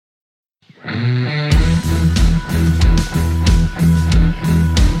Hello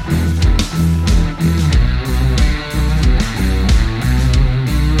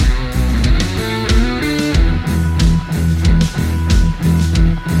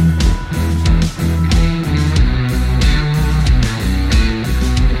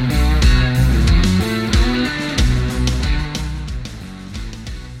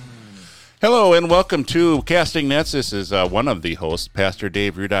and welcome to Casting Nets. This is one of the hosts, Pastor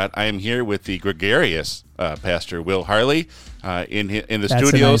Dave Rudott. I am here with the gregarious Pastor Will Harley in the That's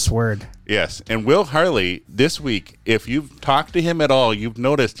studios. That's a nice word. Yes, and Will Harley, this week, if you've talked to him at all, you've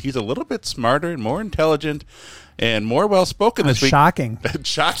noticed he's a little bit smarter and more intelligent and more well-spoken this week. Shocking.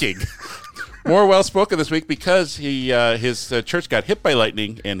 Shocking. More well-spoken this week because his church got hit by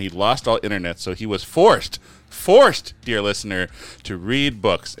lightning and he lost all internet, so he was forced, dear listener, to read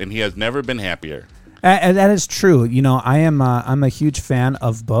books, and he has never been happier. That is true. You know, I'm a huge fan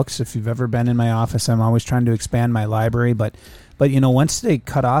of books. If you've ever been in my office, I'm always trying to expand my library. But you know, once they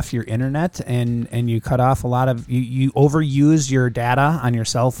cut off your internet and you cut off a lot of you overuse your data on your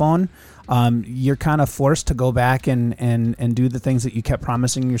cell phone, you're kind of forced to go back and do the things that you kept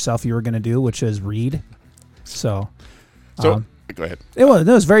promising yourself you were going to do, which is read. So go ahead. It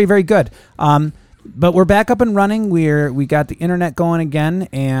was very, very good. But we're back up and running. We got the internet going again,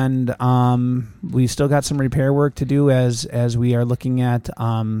 and we still got some repair work to do as we are looking at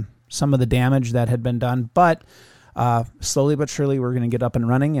some of the damage that had been done. But slowly but surely, we're going to get up and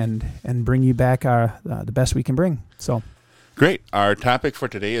running and bring you back the best we can bring. So. Great. Our topic for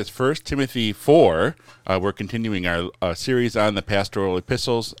today is 1 Timothy 4. We're continuing our series on the pastoral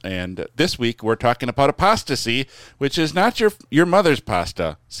epistles, and this week we're talking about apostasy, which is not your mother's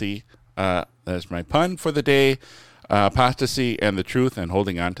pasta. See, that's my pun for the day. Apostasy and the truth, and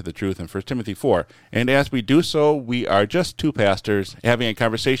holding on to the truth in 1 Timothy 4. And as we do so, we are just two pastors having a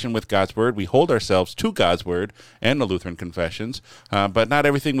conversation with God's Word. We hold ourselves to God's Word and the Lutheran Confessions, but not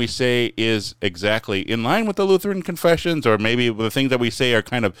everything we say is exactly in line with the Lutheran Confessions, or maybe the things that we say are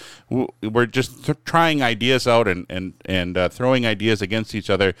kind of, we're just trying ideas out and throwing ideas against each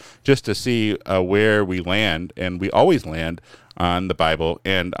other just to see where we land, and we always land on the Bible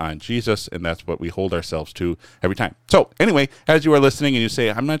and on Jesus, and that's what we hold ourselves to every time. So anyway, as you are listening and you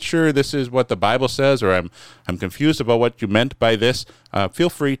say, I'm not sure this is what the Bible says, or I'm confused about what you meant by this, feel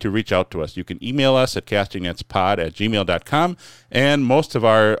free to reach out to us. You can email us at castingnetspod@gmail.com, and most of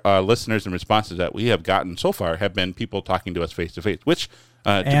our listeners and responses that we have gotten so far have been people talking to us face-to-face, which,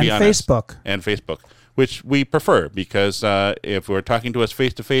 to be honest... Facebook. Which we prefer, because if we're talking to us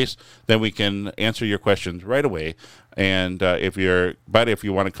face-to-face, then we can answer your questions right away. And if you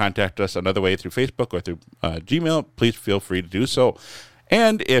want to contact us another way through Facebook or through Gmail, please feel free to do so.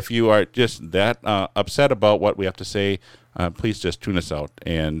 And if you are just that upset about what we have to say, please just tune us out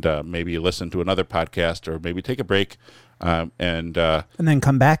and maybe listen to another podcast, or maybe take a break and then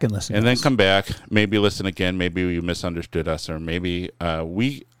come back and listen. And then come back, maybe listen again. Maybe you misunderstood us, or maybe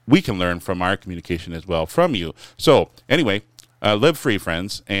we can learn from our communication as well from you. So anyway, live free,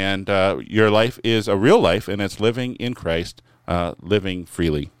 friends, and your life is a real life, and it's living in Christ, living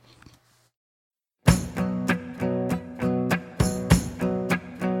freely.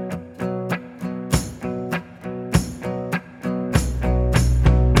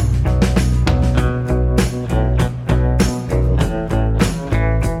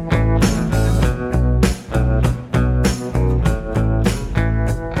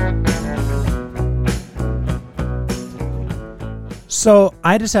 So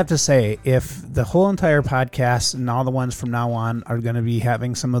I just have to say, if the whole entire podcast and all the ones from now on are going to be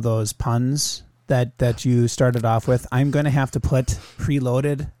having some of those puns that you started off with, I'm going to have to put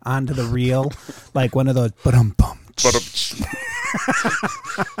preloaded onto the reel, like one of those ba-dum-bum.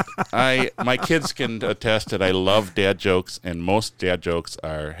 My kids can attest that I love dad jokes, and most dad jokes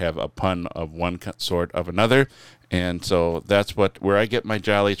have a pun of one sort of another. And so that's where I get my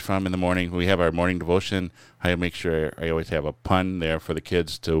jollies from in the morning. We have our morning devotion. I make sure I always have a pun there for the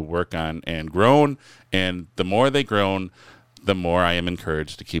kids to work on and groan. And the more they groan, the more I am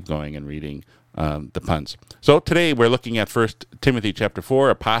encouraged to keep going and reading the puns. So today we're looking at 1 Timothy chapter 4,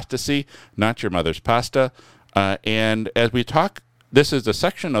 apostasy, not your mother's pasta. And as we talk, this is the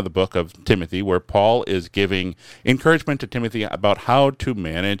section of the book of Timothy where Paul is giving encouragement to Timothy about how to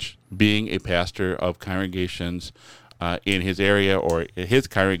manage being a pastor of congregations in his area, or his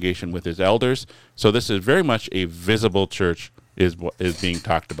congregation with his elders. So this is very much a visible church is being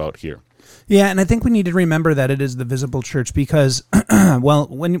talked about here. Yeah, and I think we need to remember that it is the visible church because, well,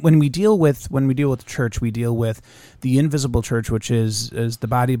 when we deal with the church, we deal with the invisible church, which is the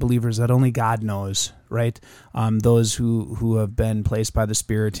body of believers that only God knows, right? Those who have been placed by the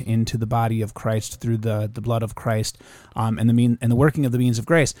Spirit into the body of Christ through the blood of Christ, and the working of the means of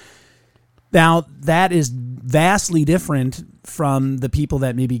grace. Now, that is vastly different from the people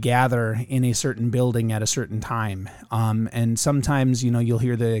that maybe gather in a certain building at a certain time. And sometimes, you'll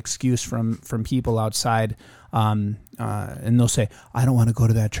hear the excuse from people outside, and they'll say, I don't want to go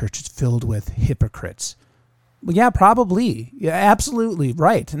to that church. It's filled with hypocrites. Well, yeah, probably. Yeah, absolutely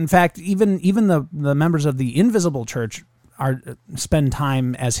right. In fact, even the members of the invisible church spend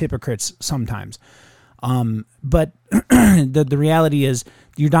time as hypocrites sometimes. But the reality is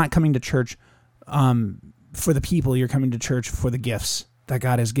you're not coming to church for the people. You're coming to church for the gifts that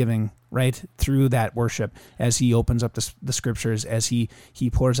God is giving, right, through that worship as he opens up the scriptures, as he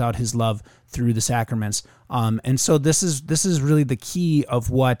pours out his love through the sacraments. And so this is really the key of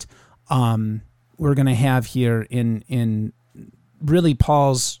what we're going to have here in really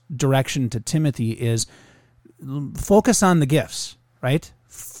Paul's direction to Timothy is focus on the gifts, right?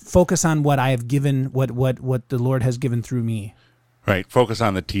 Focus on what I have given, what the Lord has given through me. Right. Focus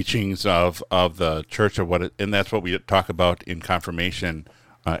on the teachings of the church, and that's what we talk about in confirmation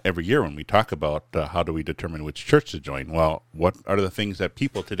every year when we talk about how do we determine which church to join. Well, what are the things that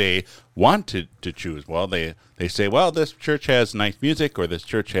people today want to choose? Well, they say, well, this church has nice music, or this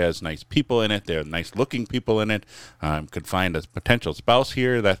church has nice people in it. There are nice-looking people in it. Could find a potential spouse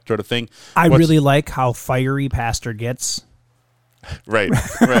here, that sort of thing. I really like how fiery pastor gets. Right.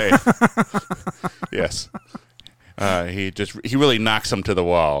 Yes. He really knocks them to the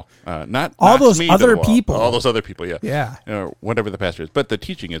wall. Not all those other people. All those other people, yeah. Yeah. Whatever the pastor is. But the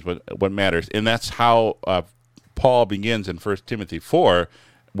teaching is what matters. And that's how Paul begins in 1 Timothy 4,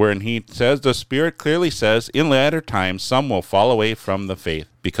 wherein he says, the Spirit clearly says, in latter times some will fall away from the faith,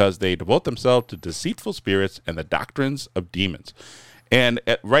 because they devote themselves to deceitful spirits and the doctrines of demons. And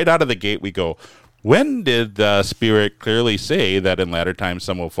right out of the gate we go, when did the Spirit clearly say that in latter times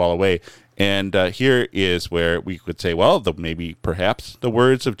some will fall away? And here is where we could say, well, maybe perhaps the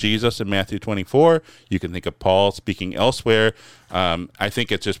words of Jesus in Matthew 24. You can think of Paul speaking elsewhere. I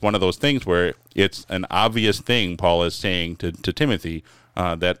think it's just one of those things where it's an obvious thing Paul is saying to Timothy,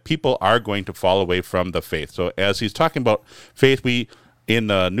 that people are going to fall away from the faith. So as he's talking about faith, in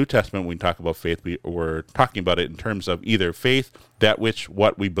the New Testament, when we talk about faith, we're talking about it in terms of either faith,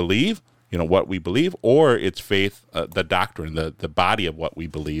 what we believe, or it's faith, the doctrine, the body of what we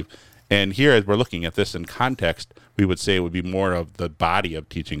believe. And here, as we're looking at this in context, we would say it would be more of the body of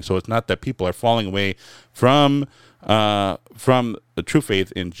teaching. So it's not that people are falling away from the true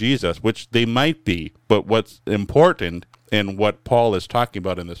faith in Jesus, which they might be, but what's important and what Paul is talking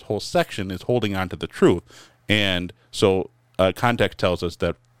about in this whole section is holding on to the truth. And so context tells us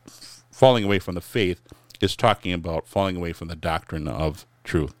that falling away from the faith is talking about falling away from the doctrine of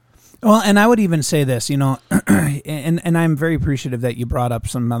truth. Well, and I would even say this, and I'm very appreciative that you brought up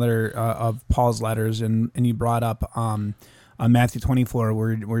some other of Paul's letters, and you brought up Matthew 24,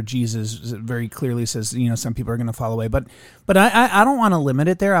 where Jesus very clearly says, some people are going to fall away, but I don't want to limit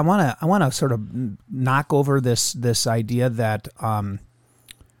it there. I want to sort of knock over this idea that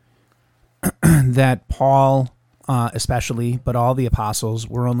that Paul, especially, but all the apostles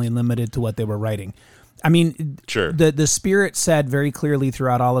were only limited to what they were writing. I mean, sure. The Spirit said very clearly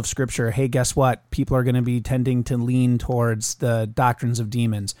throughout all of Scripture, hey, guess what? People are going to be tending to lean towards the doctrines of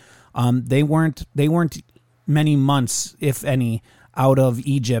demons. They weren't many months, if any, out of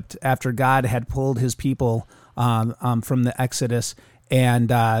Egypt after God had pulled his people from the Exodus, and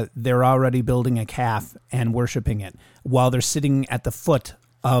they're already building a calf and worshiping it while they're sitting at the foot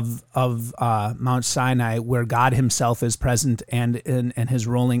of Mount Sinai, where God himself is present, and his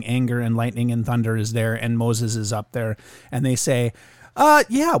rolling anger and lightning and thunder is there, and Moses is up there, and they say,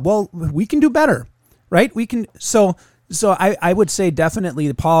 yeah, well, we can do better, right? We can. So I would say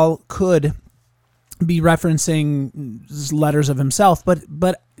definitely Paul could be referencing letters of himself, but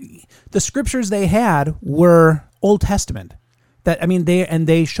the scriptures they had were Old Testament.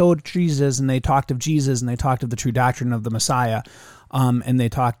 They showed Jesus, and they talked of Jesus, and they talked of the true doctrine of the Messiah. And they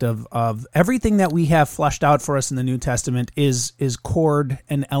talked of everything that we have fleshed out for us in the New Testament is cored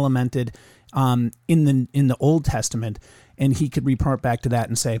and elemented in the Old Testament, and he could report back to that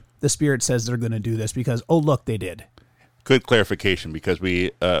and say, the Spirit says they're going to do this because, oh, look, they did. Good clarification, because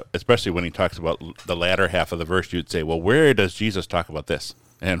we, especially when he talks about the latter half of the verse, you'd say, well, where does Jesus talk about this?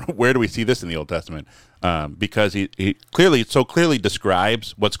 And where do we see this in the Old Testament? Because he clearly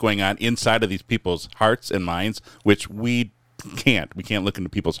describes what's going on inside of these people's hearts and minds, which we can't. We can't look into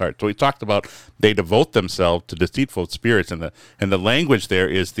people's hearts. So he talked about they devote themselves to deceitful spirits, and the language there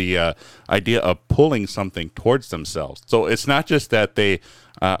is the idea of pulling something towards themselves. So it's not just that they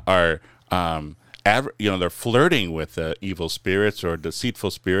are they're flirting with evil spirits or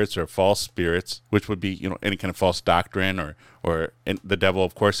deceitful spirits or false spirits, which would be any kind of false doctrine, or and the devil,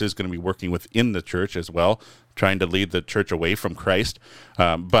 of course, is going to be working within the church as well, trying to lead the church away from Christ.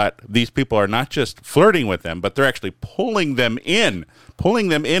 But these people are not just flirting with them, but they're actually pulling them in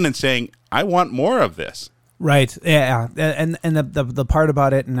and saying, I want more of this. Right. Yeah. And the part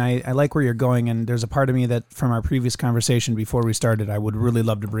about it, and I like where you're going, and there's a part of me that from our previous conversation before we started, I would really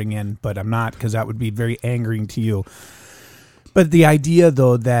love to bring in, but I'm not, because that would be very angering to you. But the idea,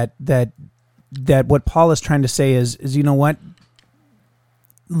 though, that what Paul is trying to say is you know what?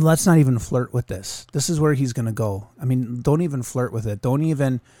 Let's not even flirt with this. This is where he's going to go. I mean, don't even flirt with it. Don't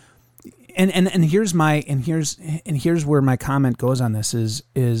even. And here's where my comment goes on this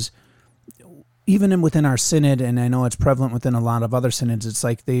is even within our synod, and I know it's prevalent within a lot of other synods. It's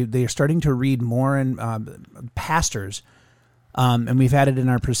like they are starting to read more, and pastors, and we've had it in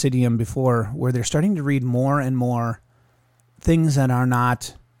our presidium before, where they're starting to read more and more things that are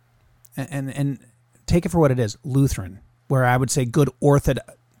not, and take it for what it is, Lutheran, where I would say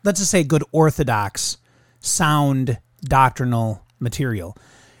let's just say good orthodox, sound doctrinal material.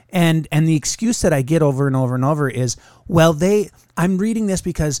 And the excuse that I get over and over and over is, well, I'm reading this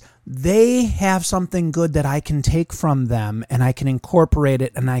because they have something good that I can take from them and I can incorporate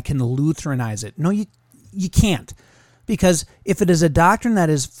it and I can Lutheranize it. No, you can't. Because if it is a doctrine that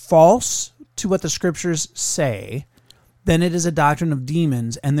is false to what the scriptures say, then it is a doctrine of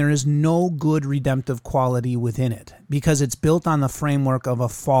demons, and there is no good redemptive quality within it because it's built on the framework of a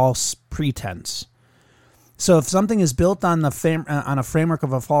false pretense. So if something is built on a framework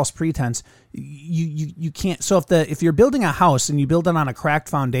of a false pretense, you can't. So if you're building a house and you build it on a cracked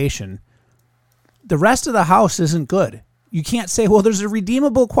foundation, the rest of the house isn't good. You can't say, well, there's a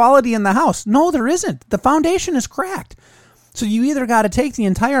redeemable quality in the house. No, there isn't. The foundation is cracked. So you either got to take the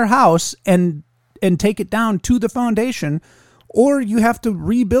entire house and take it down to the foundation, or you have to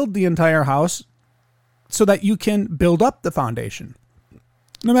rebuild the entire house so that you can build up the foundation.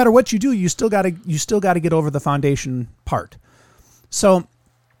 No matter what you do, you still got to get over the foundation part. So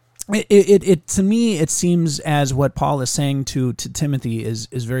it to me, it seems as what Paul is saying to Timothy is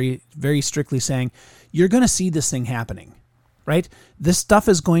very, very strictly saying, you're going to see this thing happening, right? This stuff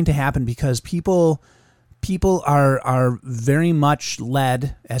is going to happen because people are very much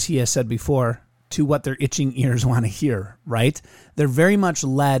led, as he has said before, to what their itching ears want to hear, right? They're very much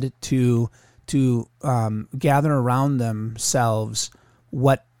led to gather around themselves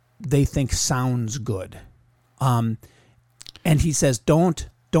what they think sounds good. And he says, don't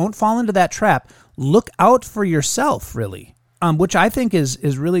fall into that trap. Look out for yourself, really, which I think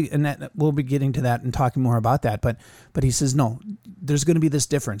is really, and that, we'll be getting to that and talking more about that. But he says, no, there's going to be this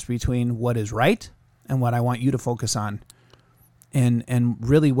difference between what is right and what I want you to focus on. And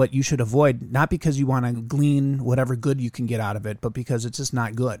really what you should avoid, not because you want to glean whatever good you can get out of it, but because it's just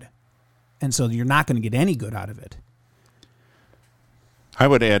not good. And so you're not going to get any good out of it. I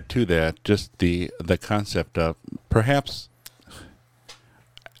would add to that just the concept of perhaps,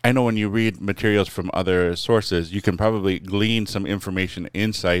 I know when you read materials from other sources, you can probably glean some information,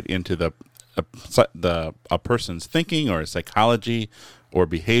 insight into a person's thinking or psychology or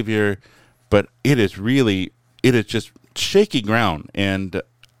behavior, but it is just shaky ground, and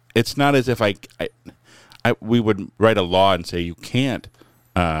it's not as if we would write a law and say you can't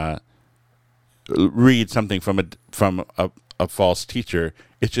read something from a false teacher.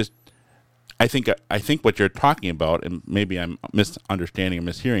 It's just I think what you're talking about, and maybe I'm misunderstanding or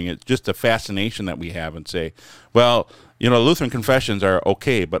mishearing it, just the fascination that we have and say, well, Lutheran confessions are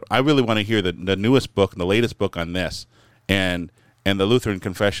okay, but I really want to hear the newest book and the latest book on this, and the Lutheran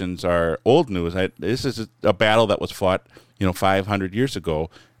confessions are old news. This is a battle that was fought 500 years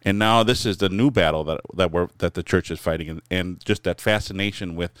ago, and now this is the new battle that the church is fighting, and just that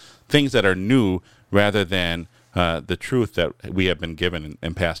fascination with things that are new rather than the truth that we have been given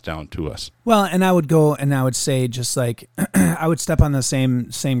and passed down to us. Well, and I would go and I would say, just like I would step on the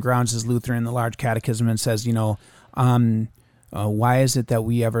same grounds as Luther in the Large Catechism and says, why is it that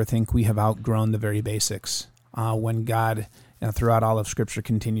we ever think we have outgrown the very basics when God, throughout all of Scripture,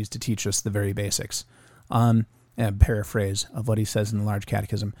 continues to teach us the very basics? paraphrase of what he says in the Large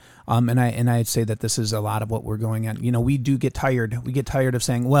Catechism. And I'd say that this is a lot of what we're going at. We do get tired. We get tired of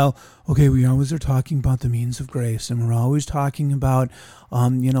saying, well, okay, we always are talking about the means of grace, and we're always talking about,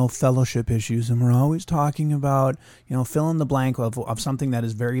 fellowship issues, and we're always talking about, fill in the blank of something that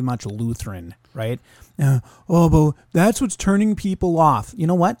is very much Lutheran, right? But that's what's turning people off. You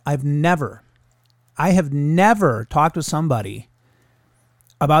know what? I have never talked to somebody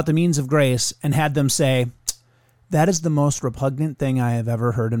about the means of grace and had them say, that is the most repugnant thing I have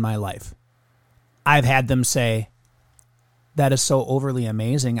ever heard in my life. I've had them say, that is so overly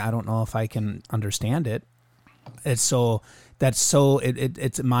amazing, I don't know if I can understand it. It's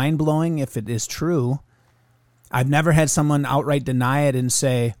mind-blowing if it is true. I've never had someone outright deny it and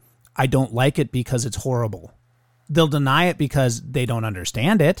say, I don't like it because it's horrible. They'll deny it because they don't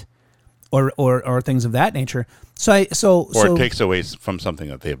understand it, or things of that nature. So it takes away from something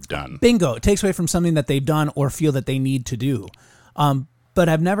that they've done. Bingo. It takes away from something that they've done or feel that they need to do. But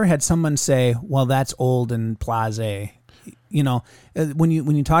I've never had someone say, well, that's old and blasé. When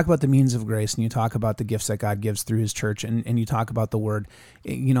you talk about the means of grace and you talk about the gifts that God gives through his church and you talk about the word,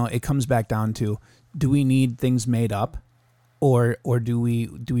 it comes back down to, do we need things made up? Or do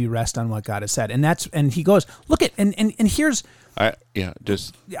we rest on what God has said? And he goes, look at, and here's, I'll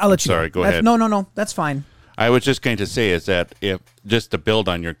let you sorry, go ahead. No, that's fine. I was just going to say is that if, just to build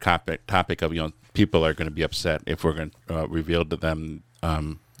on your topic of, people are going to be upset if we're going to reveal to them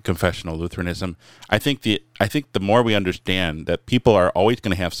confessional Lutheranism. I think the more we understand that people are always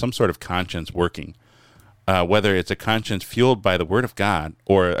going to have some sort of conscience working, whether it's a conscience fueled by the Word of God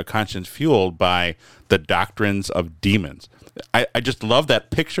or a conscience fueled by the doctrines of demons. I just love that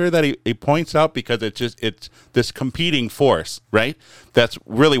picture that he points out, because it's this competing force, right? That's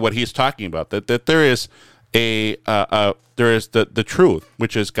really what he's talking about. That there is there is the truth,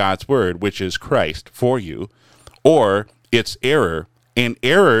 which is God's word, which is Christ for you, or it's error, and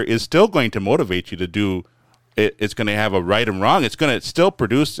error is still going to motivate you to do. It's going to have a right and wrong. It's going to still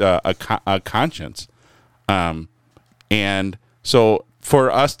produce a conscience, and so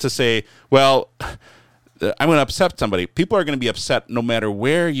for us to say, well, I'm going to upset somebody. People are going to be upset no matter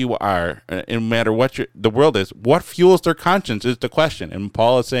where you are, no matter what the world is. What fuels their conscience is the question. And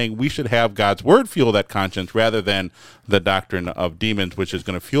Paul is saying we should have God's word fuel that conscience rather than the doctrine of demons, which is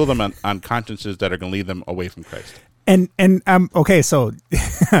going to fuel them on consciences that are going to lead them away from Christ. Okay, so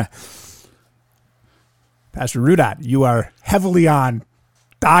Pastor Rudot, you are heavily on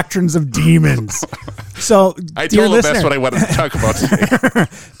doctrines of demons. So, I told him that's what I wanted to talk about today.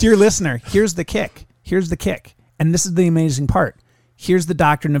 Dear listener, here's the kick. And this is the amazing part. Here's the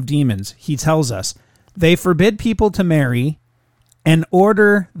doctrine of demons. He tells us they forbid people to marry and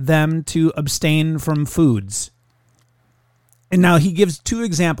order them to abstain from foods. And now he gives two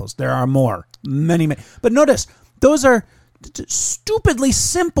examples. There are more, many. But notice, those are stupidly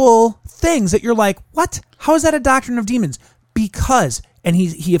simple things that you're like, what? How is that a doctrine of demons? Because, and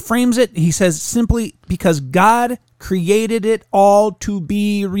he frames it, he says simply, because God created it all to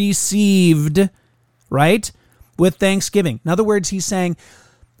be received, right? With thanksgiving. In other words, he's saying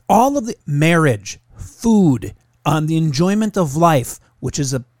all of the marriage, food, the enjoyment of life, which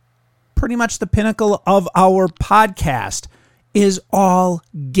is pretty much the pinnacle of our podcast, is all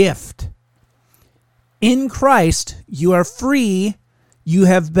gift. In Christ, you are free. You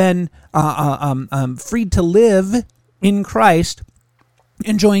have been freed to live in Christ,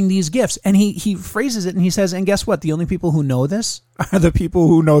 enjoying these gifts. And he phrases it and he says, and guess what? The only people who know this are the people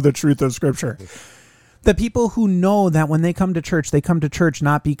who know the truth of Scripture. The people who know that when they come to church, they come to church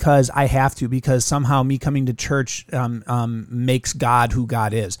not because I have to, because somehow me coming to church makes God who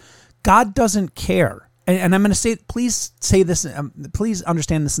God is. God doesn't care. And I'm going to say, please say this, please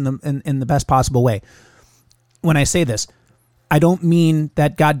understand this in the best possible way. When I say this, I don't mean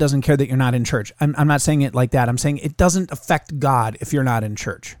that God doesn't care that you're not in church. I'm not saying it like that. I'm saying it doesn't affect God if you're not in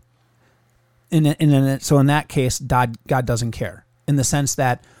church. So in that case, God doesn't care, in the sense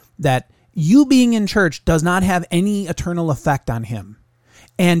that you being in church does not have any eternal effect on him.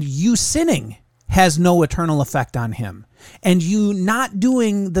 And you sinning has no eternal effect on him. And you not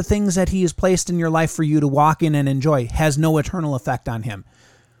doing the things that he has placed in your life for you to walk in and enjoy has no eternal effect on him.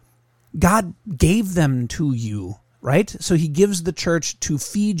 God gave them to you, right? So he gives the church to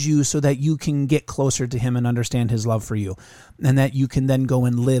feed you so that you can get closer to him and understand his love for you, and that you can then go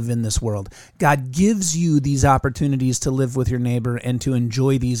and live in this world. God gives you these opportunities to live with your neighbor and to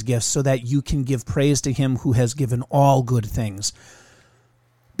enjoy these gifts so that you can give praise to him who has given all good things.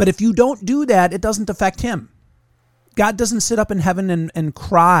 But if you don't do that, it doesn't affect him. God doesn't sit up in heaven and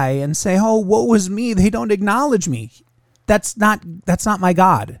cry and say, oh, woe is me, they don't acknowledge me. That's not my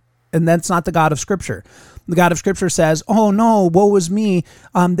God. And that's not the God of Scripture. The God of Scripture says, "Oh no, woe is me.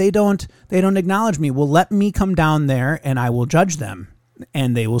 They don't acknowledge me. Well, let me come down there and I will judge them,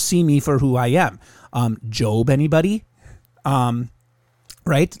 and they will see me for who I am." Job, anybody?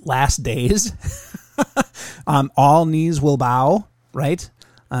 Right? Last days. All knees will bow, right?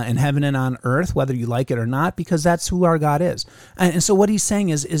 In heaven and on earth, whether you like it or not, because that's who our God is. And so what he's saying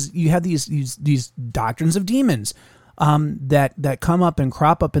is you have these doctrines of demons that come up and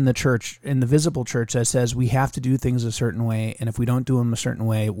crop up in the church, in the visible church, that says we have to do things a certain way, and if we don't do them a certain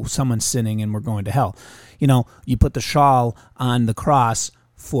way, someone's sinning and we're going to hell. You put the shawl on the cross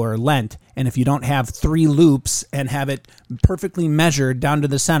for Lent, and if you don't have 3 loops and have it perfectly measured down to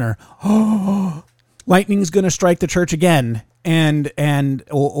the center, lightning's going to strike the church again,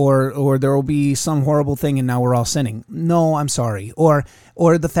 or there will be some horrible thing, and now we're all sinning. No, I'm sorry. Or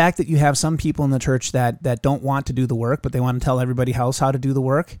the fact that you have some people in the church that don't want to do the work, but they want to tell everybody else how to do the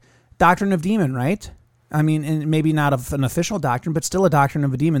work. Doctrine of demon, right? I mean, and maybe not an official doctrine, but still a doctrine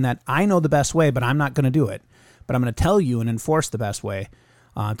of a demon that I know the best way, but I'm not going to do it. But I'm going to tell you and enforce the best way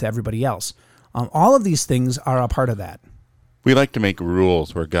to everybody else. All of these things are a part of that. We like to make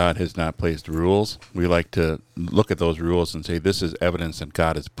rules where God has not placed rules. We like to look at those rules and say, this is evidence that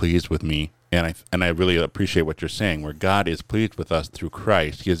God is pleased with me. And I really appreciate what you're saying, where God is pleased with us through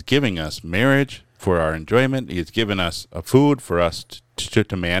Christ. He is giving us marriage for our enjoyment. He has given us a food for us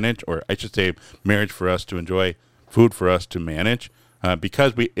to manage, or I should say marriage for us to enjoy, food for us to manage.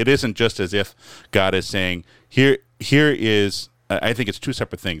 Because it isn't just as if God is saying, here is, I think it's 2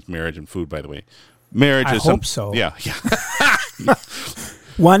 separate things, marriage and food, by the way. Marriage I is hope so. Yeah.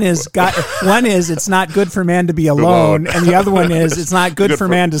 One is it's not good for man to be alone, and the other one is it's not good for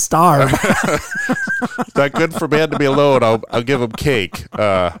man to starve. It's not good for man to be alone. I'll give him cake.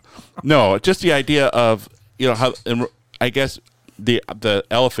 No, just the idea of how, and I guess the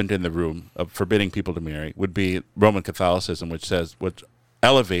elephant in the room of forbidding people to marry would be Roman Catholicism, which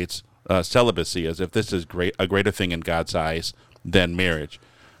elevates celibacy as if this is a greater thing in God's eyes than marriage.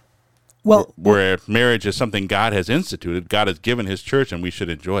 Well, where marriage is something God has instituted, God has given His church, and we should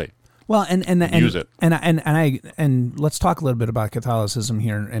enjoy. Well, and use it. And let's talk a little bit about Catholicism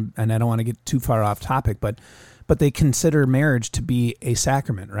here, and I don't want to get too far off topic, but they consider marriage to be a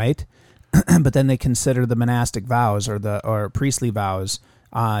sacrament, right? But then they consider the monastic vows or priestly vows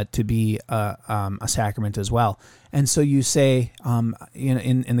to be a sacrament as well. And so you say,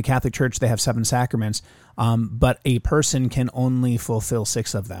 in the Catholic Church they have 7 sacraments, but a person can only fulfill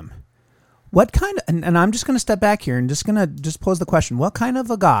 6 of them. What kind of, and I'm just going to step back here and just pose the question, what kind of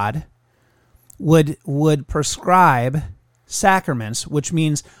a God would prescribe sacraments, which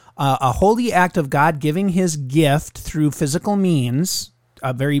means a holy act of God giving His gift through physical means,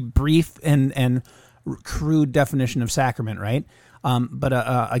 a very brief and crude definition of sacrament, right? But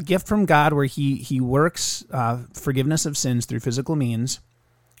a gift from God where He works forgiveness of sins through physical means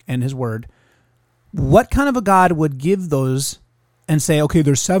and His word. What kind of a God would give those and say, okay,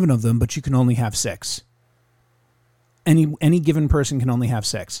 there's 7 of them, but you can only have 6. Any given person can only have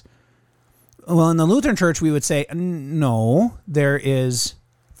 6. Well, in the Lutheran Church, we would say, no, there is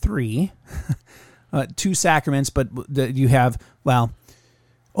 3, 2 sacraments, but you have, well,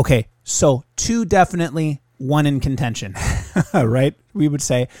 okay, so 2 definitely, 1 in contention, right? We would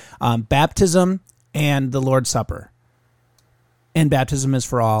say baptism and the Lord's Supper. And baptism is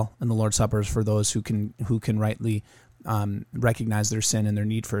for all, and the Lord's Supper is for those who can rightly recognize their sin and their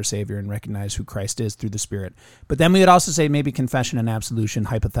need for a Savior and recognize who Christ is through the Spirit. But then we would also say maybe confession and absolution,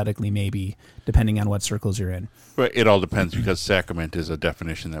 hypothetically maybe, depending on what circles you're in. But it all depends, because sacrament is a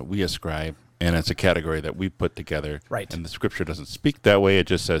definition that we ascribe, and it's a category that we put together. Right. And the Scripture doesn't speak that way. It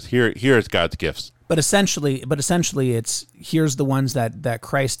just says, here is God's gifts. But essentially it's here's the ones that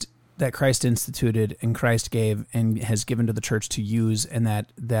Christ instituted and Christ gave and has given to the church to use, and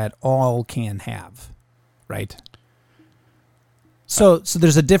that all can have, right? So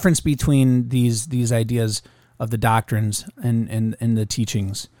there's a difference between these ideas of the doctrines and the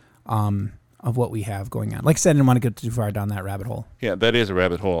teachings of what we have going on. Like I said, I didn't want to get too far down that rabbit hole. Yeah, that is a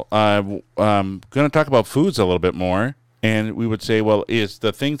rabbit hole. I'm going to talk about foods a little bit more, and we would say, well, is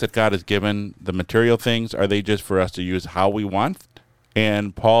the things that God has given, the material things, are they just for us to use how we want?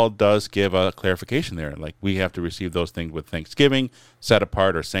 And Paul does give a clarification there. Like, we have to receive those things with thanksgiving, set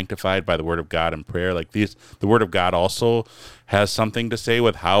apart or sanctified by the Word of God and prayer. Like the Word of God also has something to say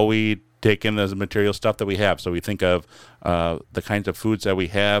with how we take in the material stuff that we have. So we think of the kinds of foods that we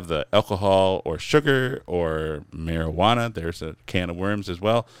have, the alcohol or sugar or marijuana. There's a can of worms as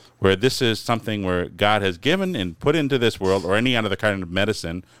well, where this is something where God has given and put into this world, or any other kind of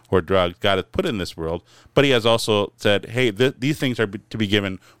medicine or drugs God has put in this world. But he has also said, hey, these things are to be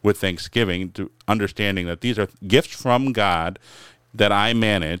given with thanksgiving, to understanding that these are gifts from God that I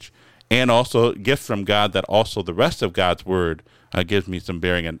manage, and also gifts from God that also the rest of God's word gives me some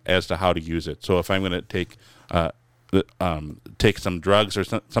bearing as to how to use it. So if I'm going to take some drugs or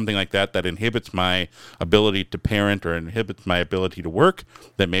something like that inhibits my ability to parent or inhibits my ability to work,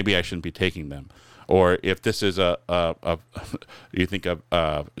 then maybe I shouldn't be taking them. Or if this is you think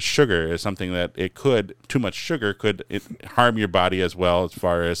of sugar as something that too much sugar could harm your body as well, as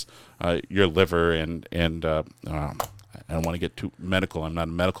far as your liver and I don't want to get too medical. I'm not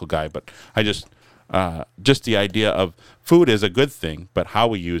a medical guy, but I just the idea of food is a good thing, but how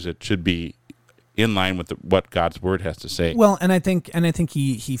we use it should be in line with what God's word has to say. Well, and I think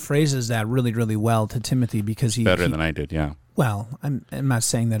he phrases that really, really well to Timothy, because better than I did. Yeah. Well, I'm not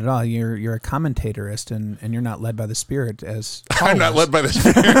saying that at all. You're a commentatorist, and you're not led by the Spirit as Paul I'm not was. led by the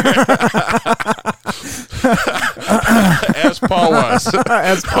Spirit. As Paul was.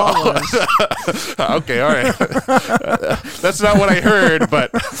 As Paul was. Okay, all right. That's not what I heard,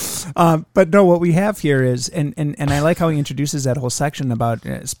 but no, what we have here is, and I like how he introduces that whole section about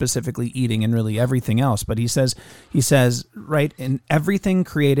specifically eating and really everything else. But he says, right, and everything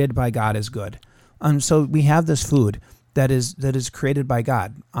created by God is good. So we have this food that is created by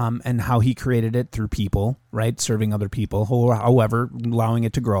God, and how he created it through people, right? Serving other people, however, allowing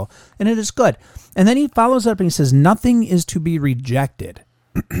it to grow. And it is good. And then he follows up and he says, nothing is to be rejected.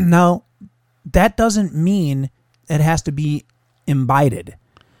 Now, that doesn't mean it has to be imbibed. It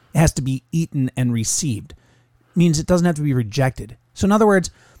has to be eaten and received. It means it doesn't have to be rejected. So in other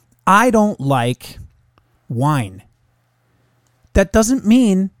words, I don't like wine. That doesn't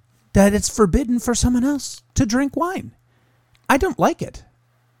mean that it's forbidden for someone else to drink wine. I don't like it,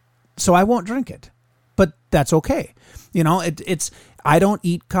 so I won't drink it. But that's okay. It's I don't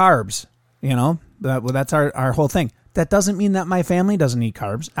eat carbs. That's our whole thing. That doesn't mean that my family doesn't eat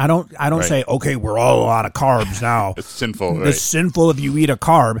carbs. I don't Right. say, okay, we're all out of carbs now. It's sinful. Right? It's sinful if you eat a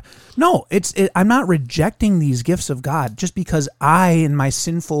carb. No, I'm not rejecting these gifts of God just because I, in my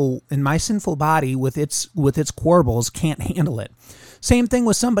sinful body with its quarbles, can't handle it. Same thing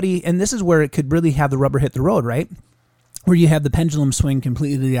with somebody, and this is where it could really have the rubber hit the road, right? Where you have the pendulum swing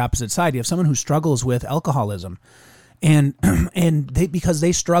completely to the opposite side. You have someone who struggles with alcoholism, and because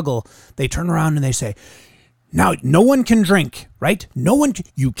they struggle, they turn around and they say, now no one can drink, right?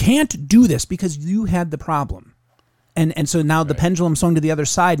 You can't do this because you had the problem. And so now the pendulum swung to the other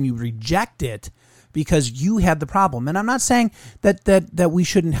side, and you reject it because you had the problem. And I'm not saying that we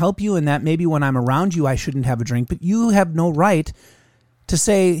shouldn't help you, and that maybe when I'm around you I shouldn't have a drink, but you have no right to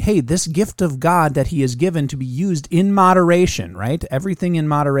say, hey, this gift of God that he has given to be used in moderation, right? Everything in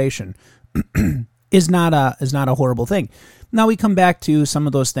moderation is not a horrible thing. Now we come back to some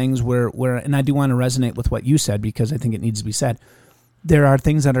of those things where, and I do want to resonate with what you said, because I think it needs to be said. There are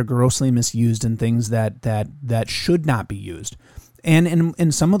things that are grossly misused and things that should not be used. And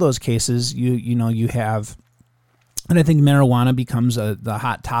in some of those cases, you have, and I think marijuana becomes the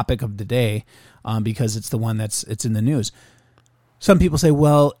hot topic of the day, because it's the one it's in the news. Some people say,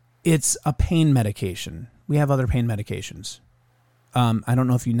 well, it's a pain medication. We have other pain medications. I don't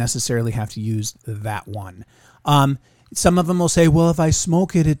know if you necessarily have to use that one. Some of them will say, well, if I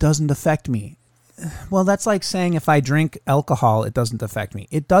smoke it, it doesn't affect me. Well, that's like saying if I drink alcohol, it doesn't affect me.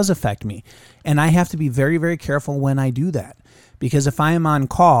 It does affect me. And I have to be very, very careful when I do that. Because if I am on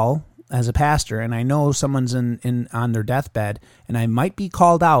call as a pastor and I know someone's on their deathbed and I might be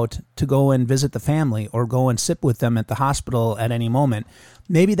called out to go and visit the family or go and sit with them at the hospital at any moment,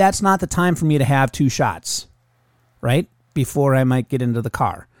 maybe that's not the time for me to have 2 shots, right? Before I might get into the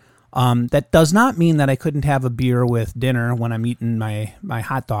car. That does not mean that I couldn't have a beer with dinner when I'm eating my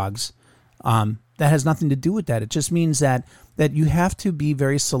hot dogs. That has nothing to do with that. It just means that you have to be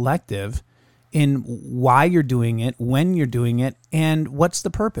very selective in why you're doing it, when you're doing it, and what's the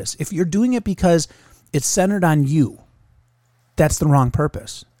purpose. If you're doing it because it's centered on you, that's the wrong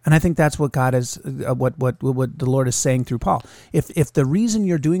purpose. And I think that's what God is, what the Lord is saying through Paul. If the reason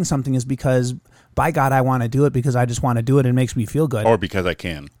you're doing something is because, by God, I want to do it because I just want to do it and it makes me feel good. Or because I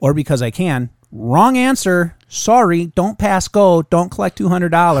can. Wrong answer. Sorry. Don't pass go. Don't collect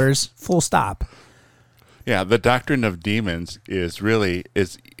 $200. Full stop. Yeah, the doctrine of demons is really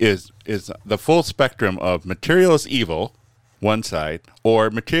is the full spectrum of material is evil, one side, or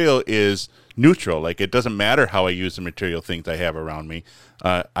material is neutral. Like, it doesn't matter how I use the material things I have around me.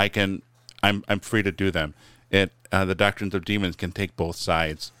 I can I'm free to do them. The doctrines of demons can take both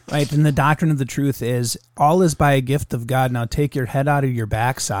sides. Right, and the doctrine of the truth is all is by a gift of God. Now take your head out of your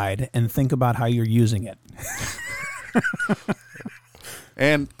backside and think about how you're using it.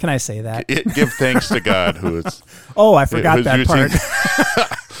 And can I say that? Give thanks to God who is. Oh, I forgot that part.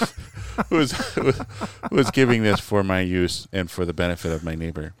 who is giving this for my use and for the benefit of my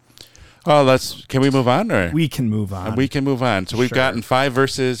neighbor. Oh, can we move on? Or? We can move on. We can move on. So we've gotten 5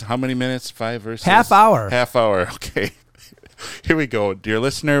 verses. How many minutes? 5 verses? Half hour. Half hour. Okay. Here we go. Dear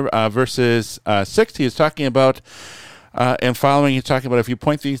listener, verses 6, he is talking about, and following, he's talking about, if you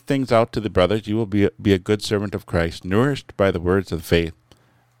point these things out to the brothers, you will be a good servant of Christ, nourished by the words of faith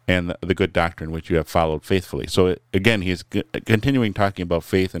and the good doctrine which you have followed faithfully. So again, he's continuing talking about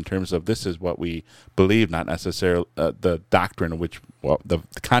faith in terms of this is what we believe, not necessarily the doctrine of the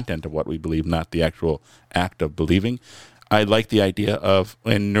content of what we believe, not the actual act of believing. I like the idea of,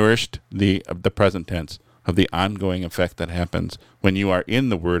 and nourished the present tense, of the ongoing effect that happens when you are in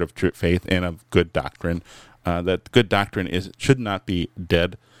the word of true faith and of good doctrine. That good doctrine should not be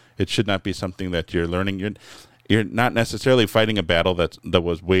dead. It should not be something that you're learning. You're not necessarily fighting a battle that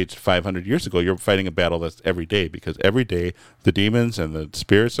was waged 500 years ago. You're fighting a battle that's every day, because every day the demons and the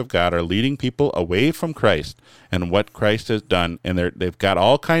spirits of God are leading people away from Christ and what Christ has done, and they've got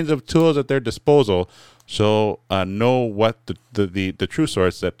all kinds of tools at their disposal. So know what the true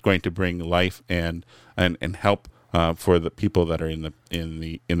source that's going to bring life and help for the people that are in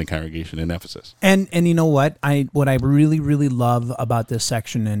the congregation in Ephesus. And you know what I really really love about this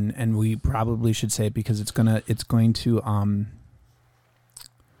section, and we probably should say it because it's going to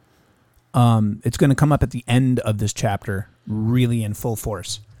come up at the end of this chapter really in full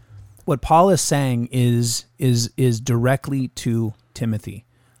force. What Paul is saying is directly to Timothy.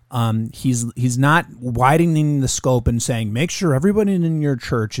 He's not widening the scope and saying, make sure everybody in your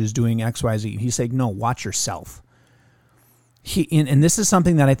church is doing X, Y, Z. He's saying, no, watch yourself. And this is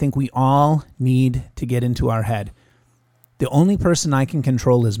something that I think we all need to get into our head. The only person I can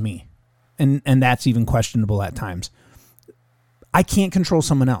control is me. And that's even questionable at times. I can't control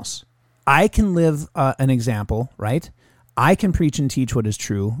someone else. I can live an example, right? I can preach and teach what is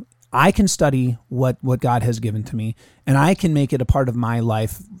true. I can study what God has given to me, and I can make it a part of my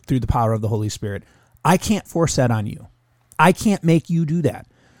life through the power of the Holy Spirit. I can't force that on you. I can't make you do that.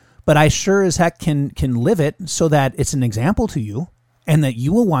 But I sure as heck can live it so that it's an example to you and that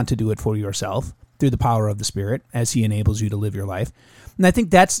you will want to do it for yourself through the power of the Spirit as he enables you to live your life. And I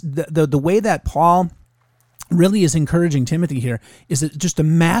think that's the way that Paul really is encouraging Timothy here is just a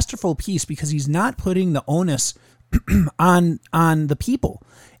masterful piece, because he's not putting the onus on the people.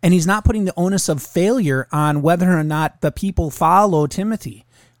 And he's not putting the onus of failure on whether or not the people follow Timothy.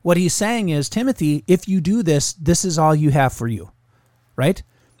 What he's saying is, Timothy, if you do this, this is all you have for you, right?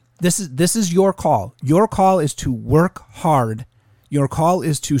 This is your call. Your call is to work hard. Your call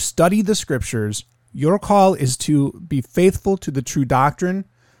is to study the scriptures. Your call is to be faithful to the true doctrine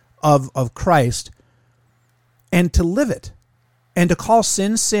of Christ and to live it, and to call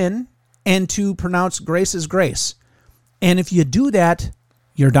sin, sin, and to pronounce grace as grace. And if you do that,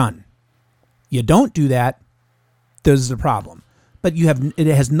 you're done. You don't do that, there's the problem. But it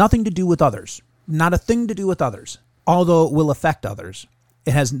has nothing to do with others. Not a thing to do with others. Although it will affect others,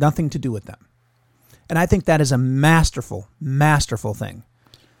 it has nothing to do with them. And I think that is a masterful, masterful thing.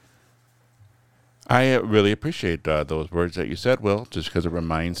 I really appreciate those words that you said, Will, just because it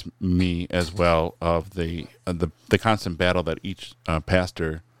reminds me as well of the constant battle that each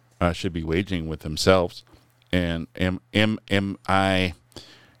pastor should be waging with themselves. And am I...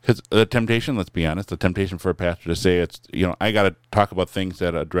 Because the temptation, let's be honest, the temptation for a pastor to say I got to talk about things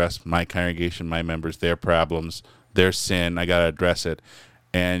that address my congregation, my members, their problems, their sin. I got to address it.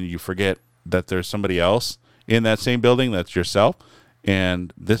 And you forget that there's somebody else in that same building that's yourself.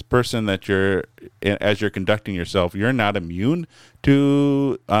 And this person that as you're conducting yourself, you're not immune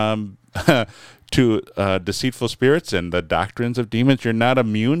to deceitful spirits and the doctrines of demons. You're not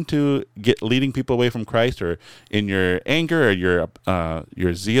immune to leading people away from Christ, or in your anger or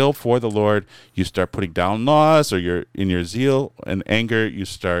your zeal for the Lord, you start putting down laws, or in your zeal and anger, you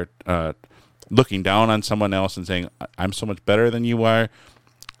start looking down on someone else and saying, I'm so much better than you are.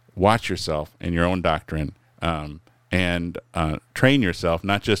 Watch yourself in your own doctrine, and train yourself,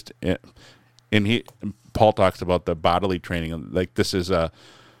 not just Paul talks about the bodily training. Like, this is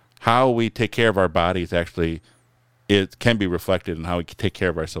how we take care of our bodies. Actually, it can be reflected in how we take care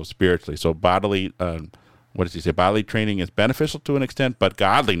of ourselves spiritually. So bodily, what does he say? Bodily training is beneficial to an extent, but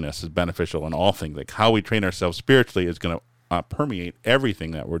godliness is beneficial in all things. Like, how we train ourselves spiritually is going to permeate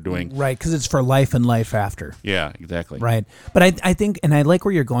everything that we're doing. Right, because it's for life and life after. Yeah, exactly. Right. But I think, and I like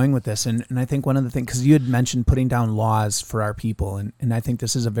where you're going with this, and I think one of the things, because you had mentioned putting down laws for our people, and I think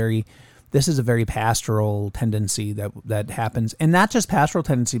this is a very pastoral tendency that happens, and not just pastoral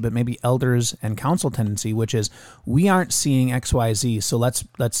tendency, but maybe elders and council tendency, which is we aren't seeing XYZ, so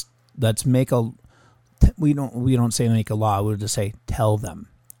let's make we don't say make a law, we'll just say tell them,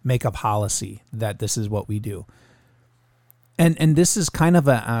 make a policy that this is what we do. And this is kind of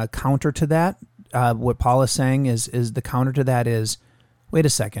a counter to that. What Paul is saying is the counter to that is, wait a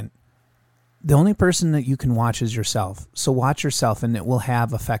second. The only person that you can watch is yourself. So watch yourself, and it will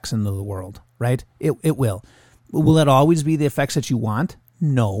have effects into the world, right? It will. Will it always be the effects that you want?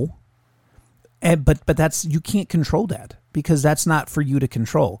 No. But that's, you can't control that, because that's not for you to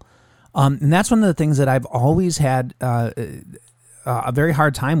control. And that's one of the things that I've always had a very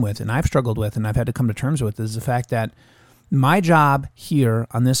hard time with, and I've struggled with, and I've had to come to terms with, is the fact that my job here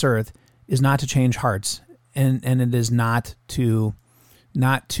on this earth is not to change hearts, and it is not to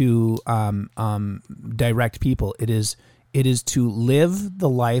direct people. It is to live the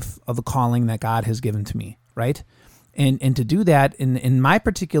life of the calling that God has given to me, right? And to do that in my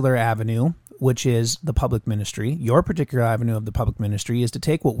particular avenue, which is the public ministry, your particular avenue of the public ministry is to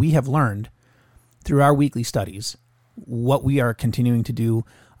take what we have learned through our weekly studies, what we are continuing to do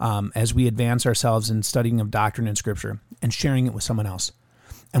as we advance ourselves in studying of doctrine and Scripture, and sharing it with someone else.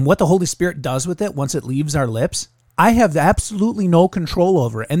 And what the Holy Spirit does with it once it leaves our lips, I have absolutely no control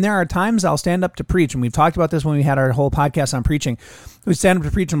over. And there are times I'll stand up to preach, and we've talked about this when we had our whole podcast on preaching. We stand up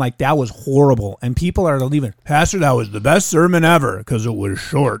to preach, and I'm like, that was horrible. And people are leaving, Pastor, that was the best sermon ever because it was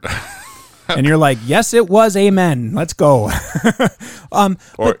short. And you're like, yes, it was. Amen. Let's go.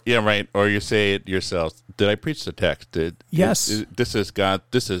 Right. Or you say it yourself. Did I preach the text? Yes. This is God.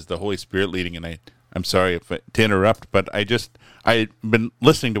 This is the Holy Spirit leading. And I'm sorry to interrupt, but I've been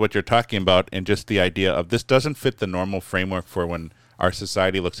listening to what you're talking about, and just the idea of this doesn't fit the normal framework for when our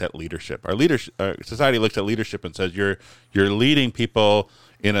society looks at leadership. Our society looks at leadership and says you're leading people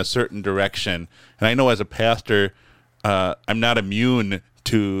in a certain direction. And I know as a pastor, I'm not immune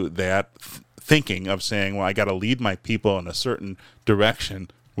to that thinking of saying, well, I got to lead my people in a certain direction,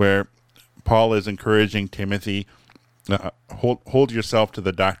 where Paul is encouraging Timothy, hold yourself to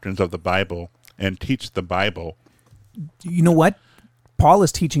the doctrines of the Bible and teach the Bible. You know what? Paul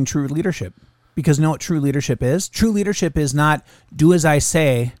is teaching true leadership, because you know what true leadership is? True leadership is not do as I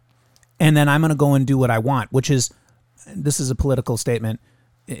say, and then I'm going to go and do what I want, this is a political statement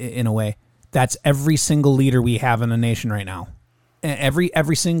in a way. That's every single leader we have in the nation right now.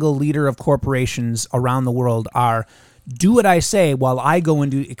 Every single leader of corporations around the world are do what I say while I go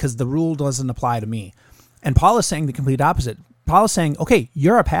and do, because the rule doesn't apply to me. And Paul is saying the complete opposite. Paul is saying, okay,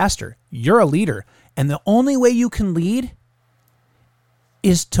 you're a pastor, you're a leader, and the only way you can lead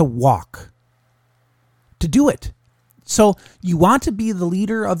is to walk, to do it. So you want to be the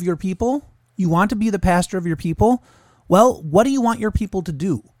leader of your people? You want to be the pastor of your people? Well, what do you want your people to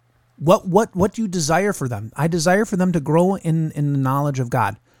do? What do you desire for them? I desire for them to grow in the knowledge of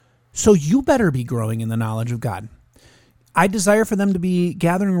God. So you better be growing in the knowledge of God. I desire for them to be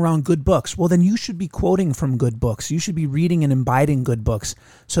gathering around good books. Well, then you should be quoting from good books. You should be reading and imbibing good books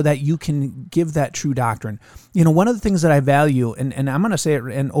so that you can give that true doctrine. You know, one of the things that I value, and I'm going to say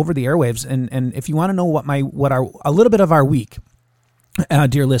it over the airwaves, and if you want to know a little bit of our week,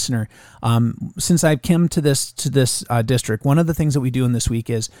 dear listener, since I came to this district, one of the things that we do in this week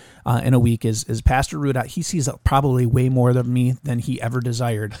is Pastor Ruda. He sees probably way more of me than he ever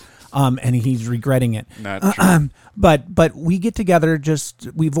desired, and he's regretting it. Not true. But we get together.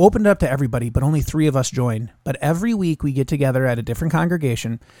 We've opened up to everybody, but only 3 of us join. But every week we get together at a different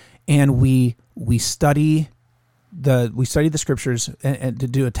congregation, and we study the Scriptures and to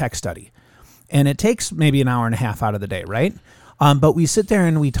do a text study, and it takes maybe an hour and a half out of the day, right? But we sit there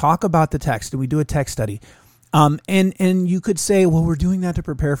and we talk about the text, and we do a text study. And you could say, well, we're doing that to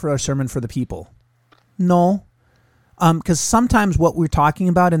prepare for our sermon for the people. No, because sometimes what we're talking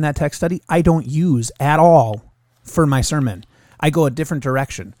about in that text study, I don't use at all for my sermon. I go a different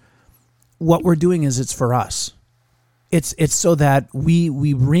direction. What we're doing is it's for us. It's so that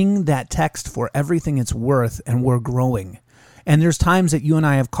we bring that text for everything it's worth, and we're growing. And there's times that you and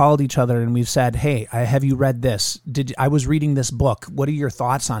I have called each other and we've said, hey, have you read this? I was reading this book. What are your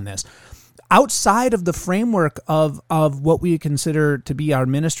thoughts on this? Outside of the framework of what we consider to be our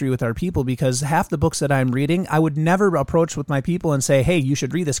ministry with our people, because half the books that I'm reading, I would never approach with my people and say, hey, you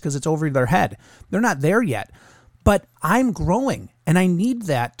should read this because it's over their head. They're not there yet. But I'm growing, and I need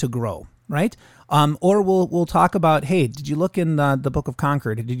that to grow. right? Or we'll talk about, hey, did you look in the Book of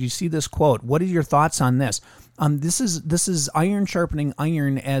Concord? Did you see this quote? What are your thoughts on this? This is iron sharpening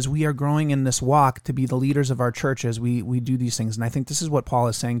iron as we are growing in this walk to be the leaders of our church as we do these things. And I think this is what Paul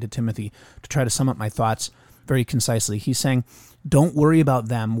is saying to Timothy, to try to sum up my thoughts very concisely. He's saying, don't worry about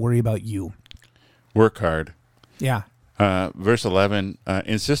them, worry about you. Work hard. Yeah. Verse 11,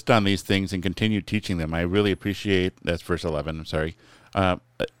 insist on these things and continue teaching them. I really appreciate, that's verse 11, I'm sorry.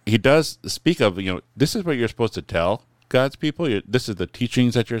 He does speak of, this is what you're supposed to tell God's people. This is the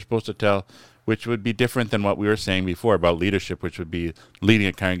teachings that you're supposed to tell, which would be different than what we were saying before about leadership, which would be leading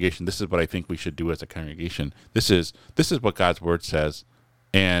a congregation. This is what I think we should do as a congregation. This is what God's word says,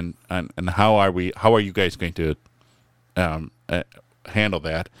 and how are you guys going to handle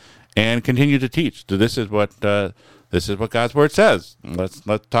that and continue to teach? So this is what God's word says. Let's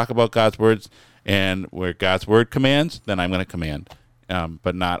talk about God's words, and where God's word commands, then I'm going to command,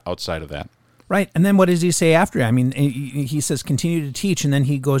 but not outside of that. Right, and then what does he say after? I mean, he says continue to teach, and then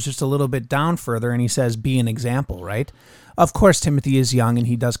he goes just a little bit down further, and he says be an example, right? Of course, Timothy is young, and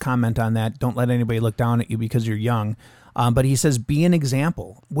he does comment on that. Don't let anybody look down at you because you're young. But he says be an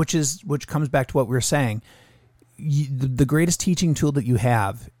example, which comes back to what we were saying. The greatest teaching tool that you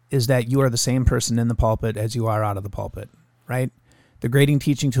have is that you are the same person in the pulpit as you are out of the pulpit, right? The grading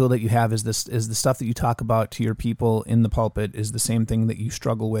teaching tool that you have is the stuff that you talk about to your people in the pulpit is the same thing that you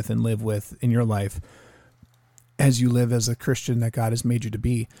struggle with and live with in your life as you live as a Christian that God has made you to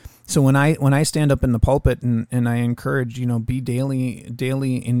be. So when I stand up in the pulpit and I encourage, be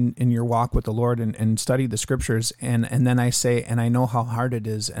daily in your walk with the Lord and study the scriptures, and then I say, and I know how hard it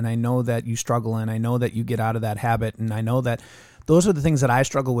is, and I know that you struggle, and I know that you get out of that habit, and I know that those are the things that I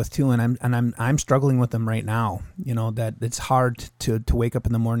struggle with too, and I'm struggling with them right now. That it's hard to wake up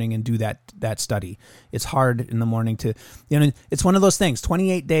in the morning and do that study. It's hard in the morning to, it's one of those things.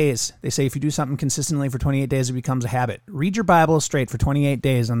 28 days. They say if you do something consistently for 28 days, it becomes a habit. Read your Bible straight for 28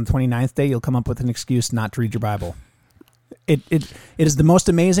 days. On the 29th day, you'll come up with an excuse not to read your Bible. It is the most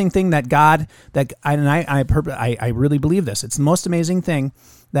amazing thing that God, I really believe this. It's the most amazing thing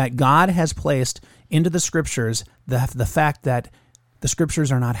that God has placed into the scriptures, the fact that the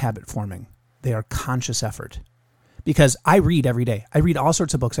scriptures are not habit forming. They are conscious effort. Because I read every day. I read all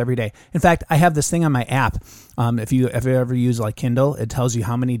sorts of books every day. In fact, I have this thing on my app. If you ever use like Kindle, it tells you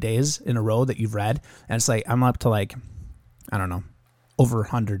how many days in a row that you've read. And it's like, I'm up to I don't know, over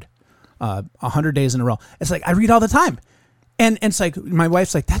 100. 100 days in a row. It's like, I read all the time. And it's like, my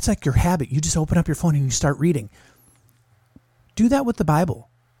wife's like, that's like your habit. You just open up your phone and you start reading. Do that with the Bible.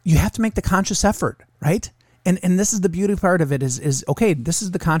 You have to make the conscious effort, right? And this is the beauty part of it is okay, this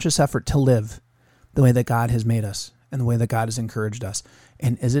is the conscious effort to live the way that God has made us and the way that God has encouraged us.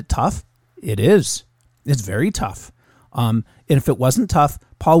 And is it tough? It is. It's very tough. And if it wasn't tough,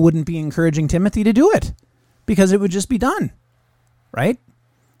 Paul wouldn't be encouraging Timothy to do it because it would just be done, right?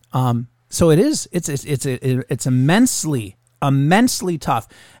 So it is. It's immensely tough.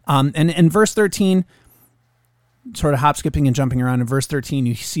 And in verse 13, sort of hop, skipping, and jumping around, in verse 13,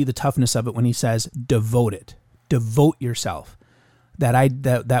 you see the toughness of it when he says, devote it. Devote yourself.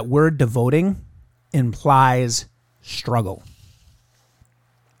 That word devoting implies struggle.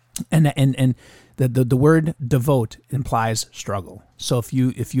 And the word devote implies struggle. So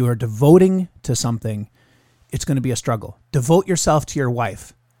if you are devoting to something, it's going to be a struggle. Devote yourself to your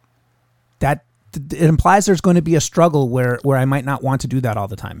wife. That it implies there's going to be a struggle where I might not want to do that all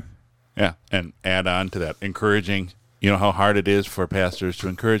the time. Yeah, and add on to that, encouraging, how hard it is for pastors to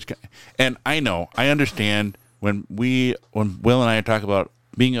encourage. And I understand when Will and I talk about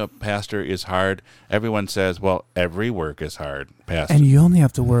being a pastor is hard, everyone says, well, every work is hard, pastor. And you only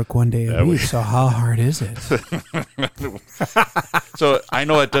have to work one day a week, so how hard is it? So I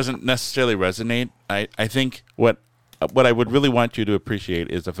know it doesn't necessarily resonate. I think what I would really want you to appreciate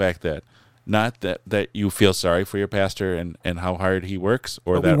is the fact that not that you feel sorry for your pastor and how hard he works,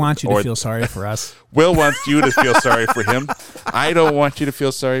 but we want you to feel sorry for us. Will wants you to feel sorry for him. I don't want you to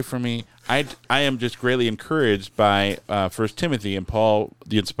feel sorry for me. I am just greatly encouraged by 1 Timothy and Paul,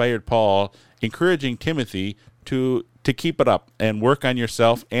 the inspired Paul, encouraging Timothy to keep it up and work on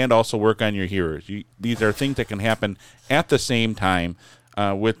yourself and also work on your hearers. These are things that can happen at the same time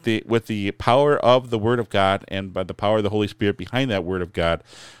with the power of the Word of God and by the power of the Holy Spirit behind that Word of God.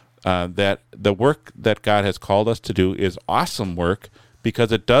 That the work that God has called us to do is awesome work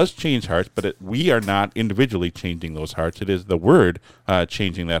because it does change hearts, but we are not individually changing those hearts. It is the Word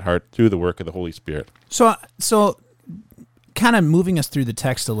changing that heart through the work of the Holy Spirit. So kind of moving us through the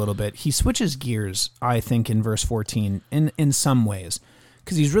text a little bit, he switches gears, I think, in verse 14 in some ways.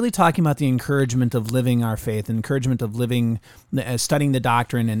 because he's really talking about the encouragement of living our faith, encouragement of living, studying the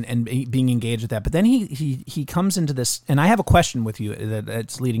doctrine, and being engaged with that. But then he comes into this, and I have a question with you that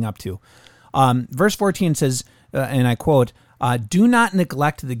it's leading up to. Verse 14 says, and I quote, "Do not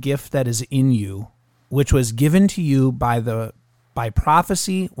neglect the gift that is in you, which was given to you by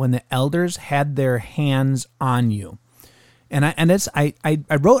prophecy when the elders had their hands on you." And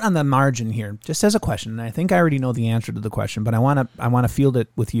I wrote on the margin here just as a question, and I think I already know the answer to the question, but I want to field it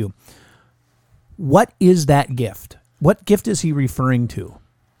with you. What is that gift? What gift is he referring to?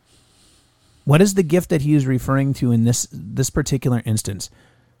 What is the gift that he is referring to in this particular instance?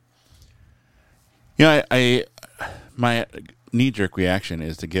 My knee-jerk reaction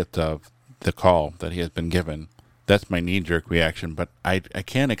is the gift of the call that he has been given. That's my knee-jerk reaction, but I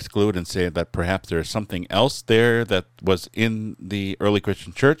can't exclude and say that perhaps there's something else there that was in the early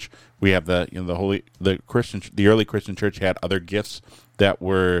Christian church. We have the early Christian church had other gifts that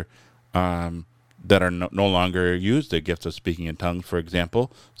were that are no longer used. The gifts of speaking in tongues, for example.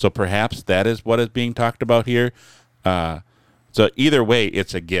 So perhaps that is what is being talked about here. So either way,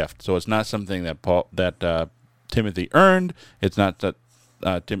 it's a gift. So it's not something that Timothy earned. It's not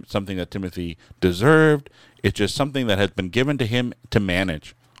something that Timothy deserved. It's just something that has been given to him to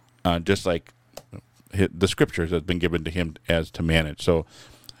manage, just like the scriptures has been given to him as to manage. So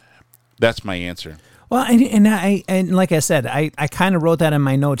that's my answer. Well, and like I said, I kind of wrote that in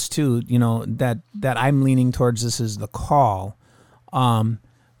my notes too. That I'm leaning towards this is the call,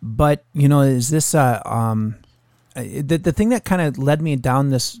 but is this the thing that kind of led me down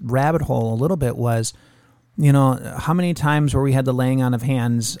this rabbit hole a little bit was, how many times where we had the laying on of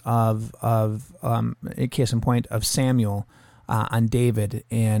hands of case in point of Samuel on David,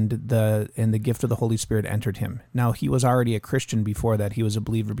 and the gift of the Holy Spirit entered him. Now he was already a Christian before that; he was a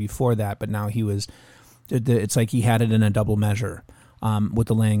believer before that, but now he was. It's like he had it in a double measure with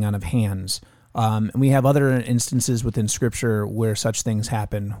the laying on of hands. And we have other instances within Scripture where such things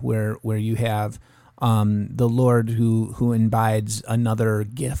happen, where you have the Lord who imbibes another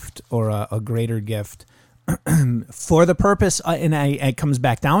gift or a greater gift. For the purpose, and it comes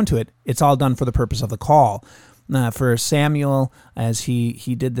back down to it, it's all done for the purpose of the call. For Samuel, as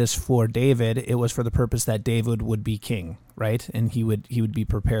he did this for David, it was for the purpose that David would be king, right? And he would be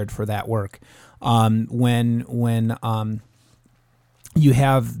prepared for that work. When you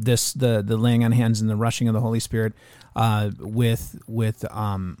have this the laying on hands and the rushing of the Holy Spirit with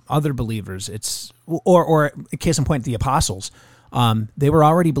other believers, it's or case in point, the apostles, they were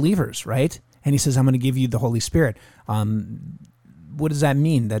already believers, right? And he says, I'm going to give you the Holy Spirit. What does that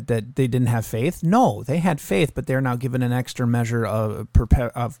mean? That they didn't have faith? No, they had faith, but they're now given an extra measure of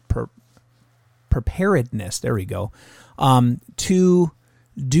preparedness. There we go. To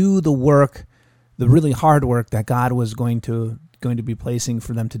do the work, the really hard work that God was going to be placing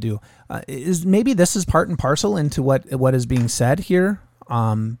for them to do. Maybe this is part and parcel into what is being said here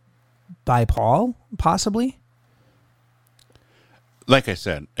by Paul, possibly? Like I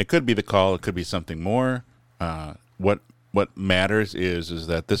said, it could be the call. It could be something more. What matters is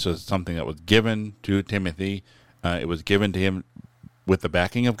that this was something that was given to Timothy. It was given to him with the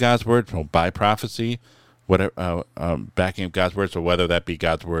backing of God's word, so by prophecy, whatever backing of God's word. So whether that be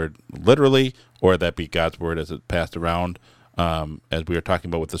God's word literally or that be God's word as it passed around, as we were talking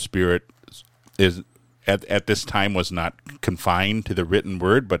about with the Spirit, is at this time was not confined to the written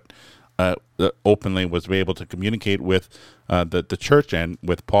word, but openly was able to communicate with the church and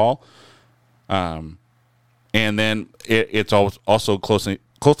with Paul. And then it's also closely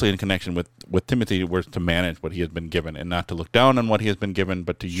in connection with Timothy, was to manage what he has been given and not to look down on what he has been given,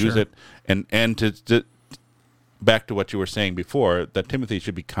 but to use it and to back to what you were saying before, that Timothy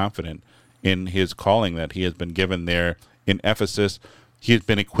should be confident in his calling that he has been given there in Ephesus. He has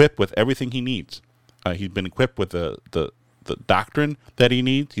been equipped with everything he needs. He's been equipped with the doctrine that he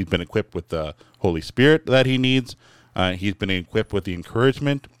needs. He's been equipped with the Holy Spirit that he needs. He's been equipped with the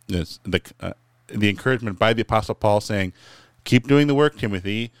encouragement, the encouragement by the Apostle Paul saying, keep doing the work,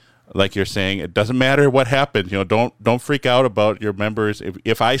 Timothy. Like you're saying, it doesn't matter what happens. Don't freak out about your members.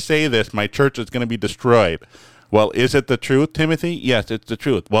 If I say this, my church is going to be destroyed. Well, is it the truth, Timothy? Yes, it's the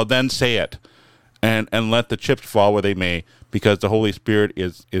truth. Well, then say it, and let the chips fall where they may, because the Holy Spirit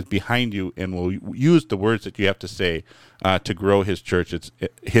is behind you and will use the words that you have to say to grow His church. It's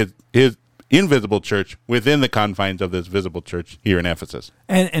His invisible church within the confines of this visible church here in Ephesus.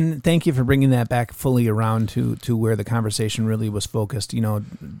 And thank you for bringing that back fully around to where the conversation really was focused.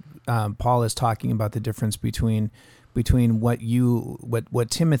 Paul is talking about the difference between what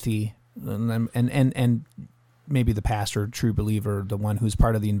Timothy and maybe the pastor, true believer, the one who's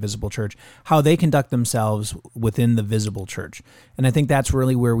part of the invisible church, how they conduct themselves within the visible church. And I think that's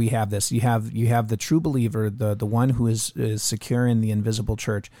really where we have this. You have the true believer, the one who is secure in the invisible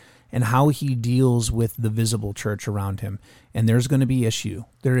church, and how he deals with the visible church around him. And there's going to be issue.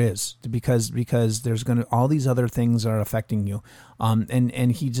 There is, because there's going to, all these other things are affecting you.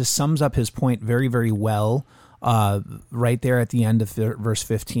 And he just sums up his point very, very well right there at the end of verse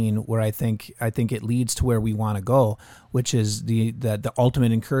 15, where I think it leads to where we want to go, which is the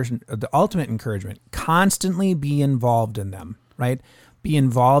ultimate encouragement. Constantly be involved in them, right? Be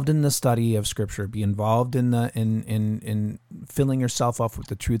involved in the study of Scripture. Be involved in filling yourself up with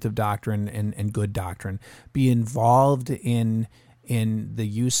the truth of doctrine and good doctrine. Be involved in the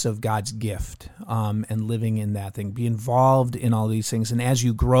use of God's gift and living in that thing. Be involved in all these things. And as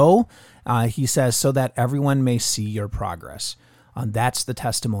you grow, he says, so that everyone may see your progress. That's the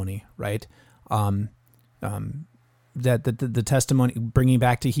testimony, right? That the testimony, bringing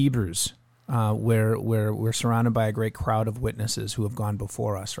back to Hebrews, where we're surrounded by a great crowd of witnesses who have gone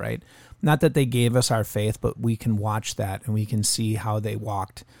before us, right? Not that they gave us our faith, but we can watch that and we can see how they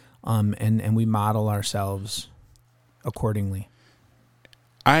walked, and we model ourselves accordingly.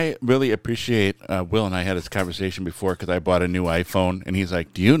 I really appreciate, Will and I had this conversation before because I bought a new iPhone, and he's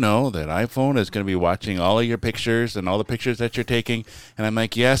like, do you know that iPhone is going to be watching all of your pictures and all the pictures that you're taking? And I'm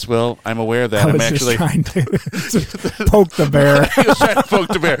like, yes, Will, I'm aware of that. I was actually trying to poke the bear. He was trying to poke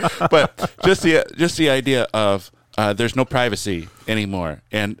the bear. But just the idea of there's no privacy anymore.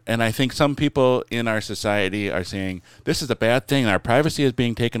 And I think some people in our society are saying, this is a bad thing. Our privacy is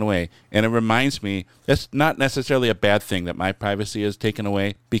being taken away. And it reminds me, it's not necessarily a bad thing that my privacy is taken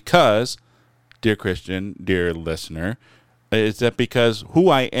away because, dear Christian, dear listener, is that because who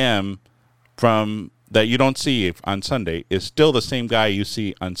I am from that you don't see on Sunday is still the same guy you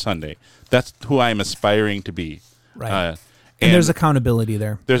see on Sunday. That's who I'm aspiring to be. Right. And there's accountability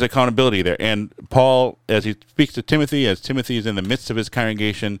there. There's accountability there. And Paul, as he speaks to Timothy, as Timothy is in the midst of his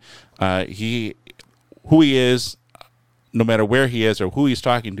congregation, who he is, no matter where he is or who he's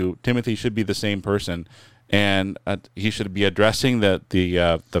talking to, Timothy should be the same person. And he should be addressing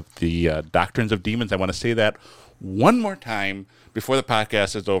the doctrines of demons. I want to say that one more time before the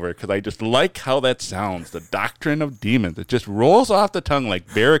podcast is over, because I just like how that sounds, the doctrine of demons. It just rolls off the tongue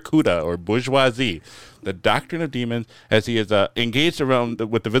like barracuda or bourgeoisie. The doctrine of demons, as he is engaged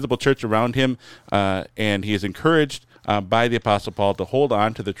with the visible church around him, and he is encouraged by the Apostle Paul to hold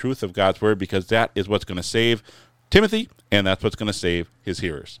on to the truth of God's word, because that is what's going to save Timothy, and that's what's going to save his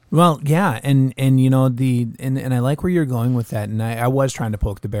hearers. Well, yeah, and you know and I like where you're going with that, and I was trying to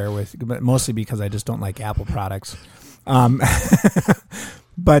poke the bear but mostly because I just don't like Apple products.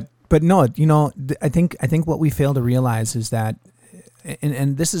 But no, you know, I think what we fail to realize is that,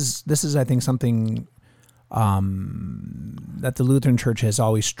 and this is I think something that the Lutheran Church has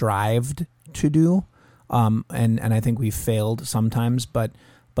always strived to do, and I think we've failed sometimes, but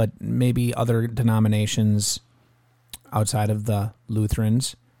maybe other denominations outside of the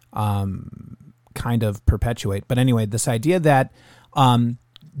Lutherans kind of perpetuate. But anyway, this idea that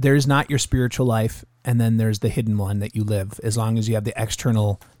there's not your spiritual life, and then there's the hidden one that you live, as long as you have the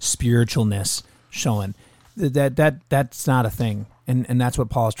external spiritualness showing. That's not a thing, and that's what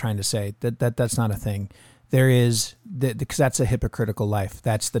Paul is trying to say. That's not a thing. There is, because that's a hypocritical life.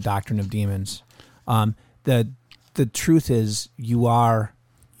 That's the doctrine of demons. The truth is,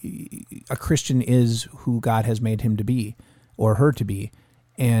 a Christian is who God has made him to be, or her to be,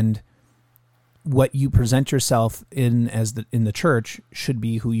 and what you present yourself in the church should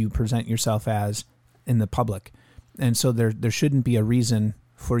be who you present yourself as in the public. And so there shouldn't be a reason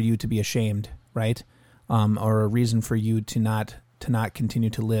for you to be ashamed, right? Or a reason for you to not continue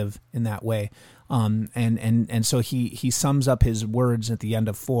to live in that way. And so he sums up his words at the end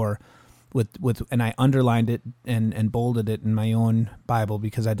of 4 with and I underlined it and bolded it in my own Bible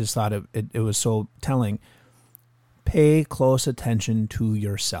because I just thought it was so telling. Pay close attention to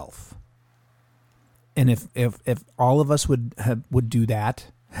yourself. And if all of us would do that,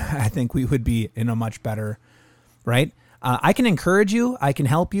 I think we would be in a much better, right? I can encourage you, I can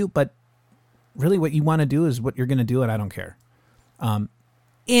help you, but really what you want to do is what you're going to do, and I don't care.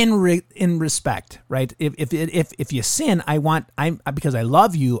 In respect, right? If you sin, because I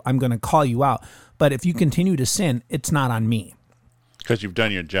love you, I'm going to call you out. But if you continue to sin, it's not on me. Because you've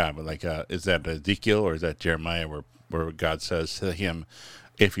done your job. Like, is that Ezekiel or is that Jeremiah where God says to him,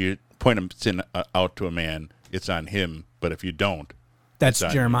 if you point a sin out to a man, it's on him. But if you don't, that's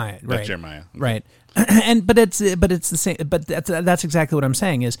Jeremiah. Right. That's Jeremiah. Right. But it's the same. But that's exactly what I'm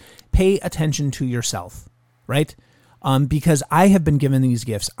saying is pay attention to yourself, right? because I have been given these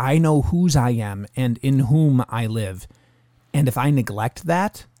gifts. I know whose I am and in whom I live. And if I neglect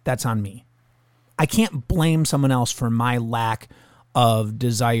that, that's on me. I can't blame someone else for my lack of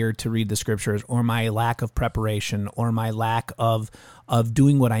desire to read the scriptures, or my lack of preparation, or my lack of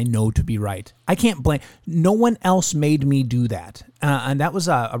doing what I know to be right. I can't blame. No one else made me do that. And that was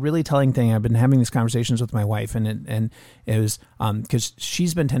a really telling thing. I've been having these conversations with my wife, and it was because she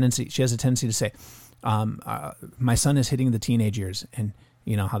has a tendency to say, my son is hitting the teenage years, and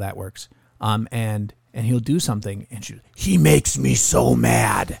you know how that works. And he'll do something, and he makes me so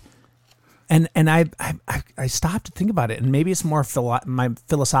mad. And I stopped to think about it, and maybe it's more my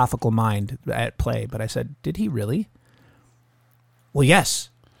philosophical mind at play. But I said, did he really? Well, yes.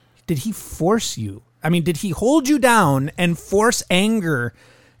 Did he force you? I mean, did he hold you down and force anger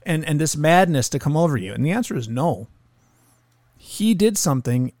and this madness to come over you? And the answer is no. He did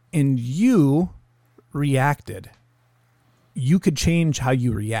something, and you reacted. You could change how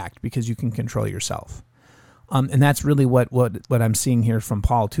you react because you can control yourself. And that's really what I'm seeing here from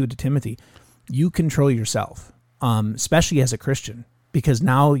Paul too to Timothy. You control yourself, especially as a Christian, because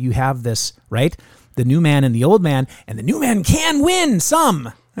now you have this, right? The new man and the old man, and the new man can win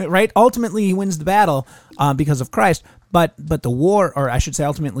some, right? Ultimately, he wins the battle because of Christ, but the war, or I should say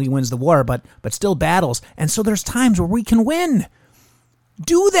ultimately he wins the war, but still battles. And so there's times where we can win.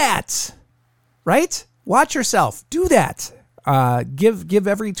 Do that, right? Watch yourself. Do that. Give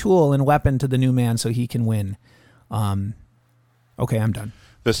every tool and weapon to the new man so he can win. Okay, I'm done.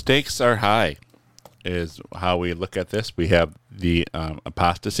 The stakes are high is how we look at this. We have the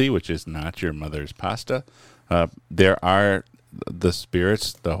apostasy, which is not your mother's pasta. There are the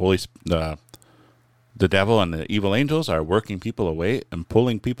spirits, the devil and the evil angels are working people away and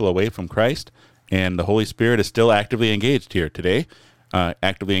pulling people away from Christ. And the Holy Spirit is still actively engaged here today,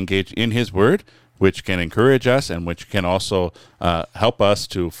 actively engaged in his word, which can encourage us and which can also help us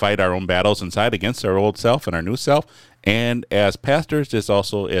to fight our own battles inside against our old self and our new self. And as pastors, this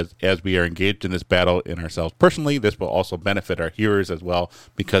also, as we are engaged in this battle in ourselves personally, this will also benefit our hearers as well,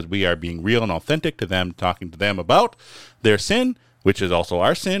 because we are being real and authentic to them, talking to them about their sin, which is also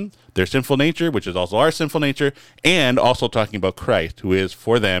our sin, their sinful nature, which is also our sinful nature, and also talking about Christ, who is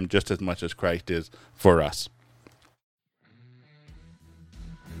for them just as much as Christ is for us.